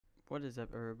What is up,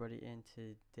 everybody? And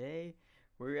today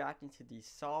we're reacting to the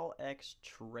Saw X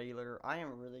trailer. I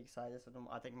am really excited. This is,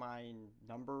 I think, my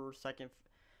second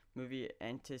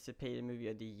anticipated movie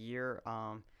of the year.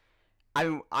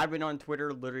 I've been on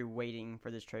Twitter literally waiting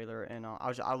for this trailer, and I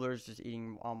was just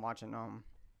eating watching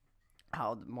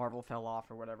how Marvel fell off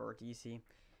or whatever, or DC,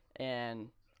 and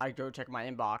I go check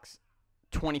my inbox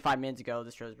 25 minutes ago.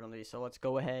 This trailer's been released, so let's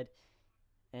go ahead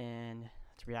and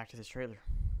let's react to this trailer.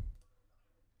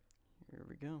 Here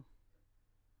we go.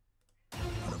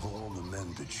 Out of all the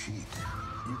men to cheat,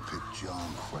 you picked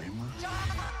John Kramer?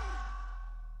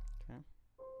 Okay.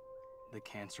 The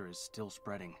cancer is still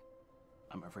spreading.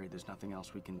 I'm afraid there's nothing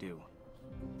else we can do.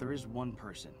 There is one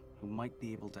person who might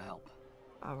be able to help.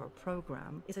 Our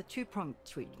program is a two-pronged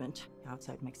treatment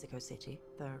outside Mexico City.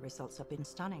 The results have been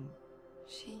stunning.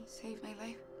 She saved my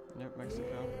life. Yep,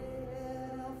 Mexico.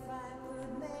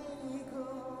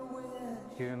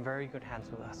 You're in very good hands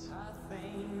with us.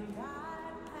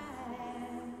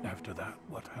 After that,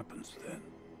 what happens then?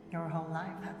 Your whole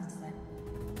life happens then.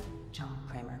 John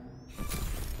Kramer.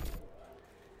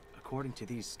 According to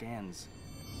these scans,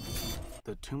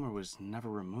 the tumor was never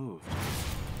removed.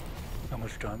 How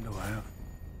much time do I have?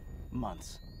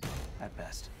 Months, at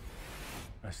best.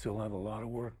 I still have a lot of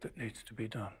work that needs to be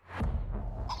done.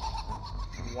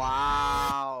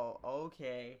 Wow.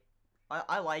 Okay.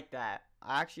 I like that.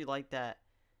 I actually like that.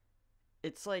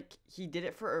 It's like he did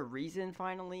it for a reason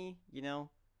finally, you know?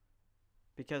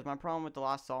 Because my problem with the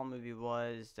last Saw movie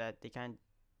was that they kind of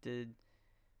did...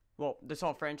 Well, the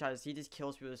Saw franchise, he just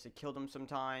kills people just to kill them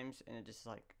sometimes. And it just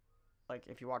like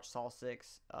if you watch Saw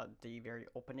 6, the very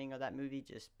opening of that movie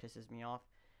just pisses me off.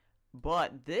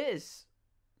 But this,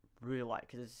 really like,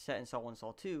 because it's set in Saw 1,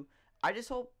 Saw 2. I just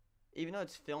hope, even though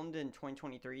it's filmed in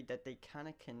 2023, that they kind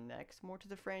of connects more to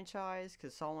the franchise.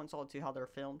 Because Saw 1, Saw 2, how they're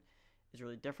filmed is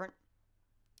really different.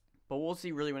 But we'll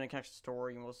see really when it connects to the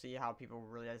story, and we'll see how people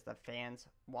really, as the fans,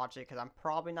 watch it. Because I'm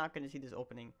probably not going to see this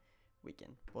opening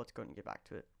weekend. But let's go ahead and get back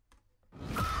to it.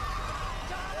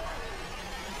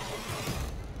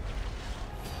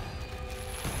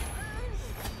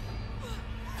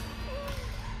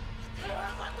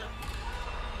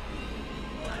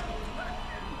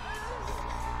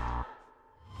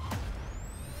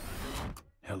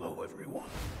 Hello, everyone.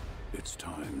 It's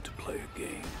time to play a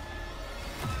game.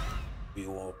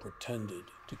 You all pretended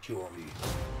to cure me,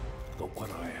 but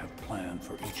what I have planned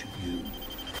for each of you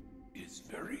is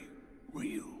very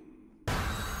real.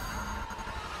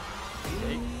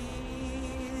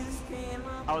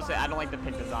 I would say I don't like the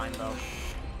pink design though.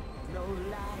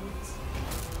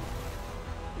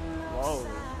 Whoa.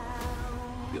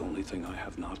 The only thing I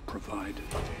have not provided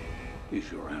is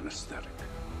your anesthetic.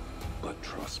 But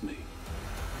trust me,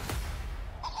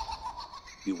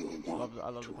 you will want I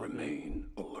love to the remain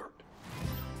alert.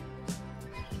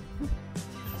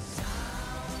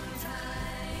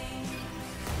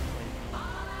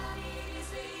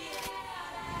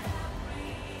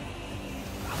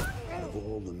 Out of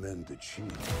all the men to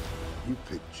cheat, you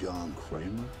picked John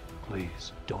Kramer?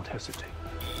 Please, don't hesitate.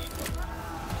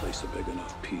 Place a big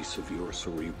enough piece of your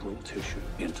cerebral tissue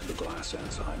into the glass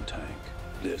enzyme tank.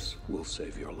 This will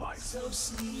save your life. So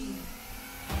sleep,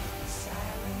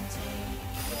 silent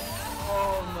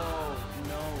Oh no,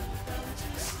 no.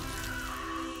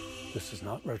 This is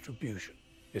not retribution.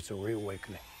 It's a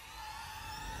reawakening.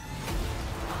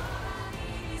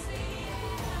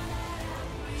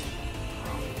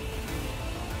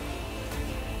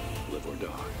 Live or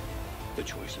die. The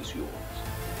choice is yours.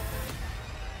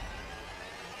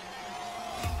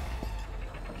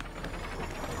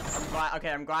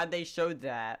 I'm glad they showed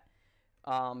that,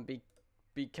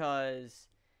 because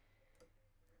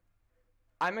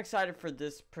I'm excited for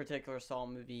this particular Saw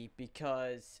movie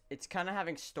because it's kind of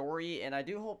having story, and I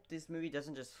do hope this movie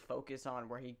doesn't just focus on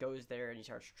where he goes there and he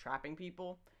starts trapping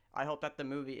people. I hope that the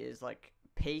movie is like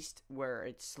paced where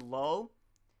it's slow,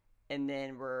 and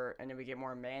then we get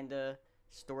more Amanda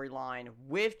storyline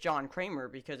with John Kramer,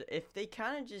 because if they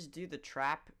kind of just do the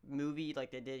trap movie like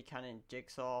they did kind of in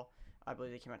Jigsaw, I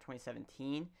believe they came out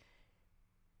 2017.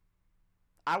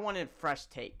 I wanted a fresh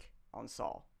take on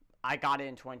Saw. I got it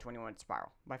in 2021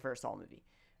 Spiral, my first Saw movie.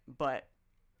 But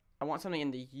I want something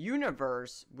in the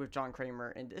universe with John Kramer,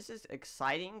 and this is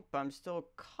exciting, but I'm still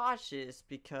cautious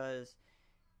because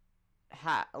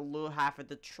a little half of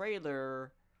the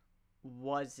trailer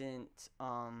wasn't,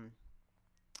 I'm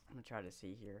going to try to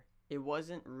see here. It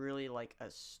wasn't really like a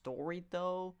story,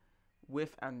 though,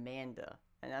 with Amanda.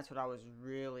 And that's what I was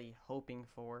really hoping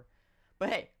for. But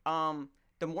hey,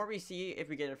 the more we see, if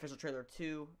we get an official trailer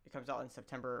 2, it comes out in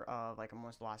September, like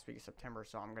almost the last week of September.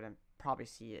 So I'm going to probably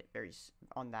see it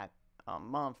on that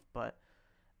month, but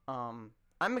I'm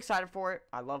excited for it.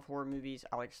 I love horror movies.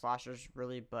 I like slashers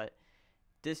really, but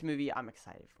this movie I'm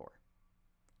excited for.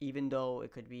 Even though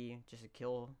it could be just a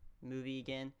kill movie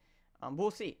again. We'll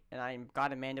see. And I'm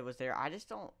glad Amanda was there. I just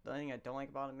don't, the thing I don't like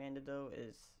about Amanda though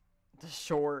is the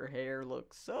short hair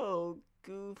looks so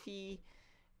goofy.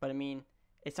 But I mean,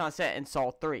 it's not set in Saw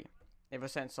 3. If it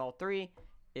was set in Saw 3,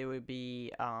 it would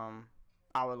be,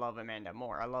 I would love Amanda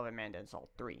more. I love Amanda in Saw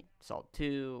 3. Saw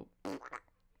 2,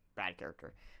 bad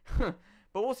character. But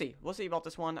we'll see. We'll see about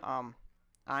this one.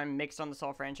 I'm mixed on the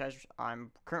Saw franchise. I'm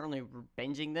currently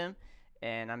binging them.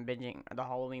 And I'm binging the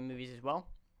Halloween movies as well.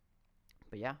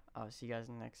 But yeah, I'll see you guys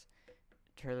in the next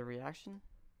trailer reaction.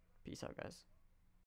 Peace out, guys.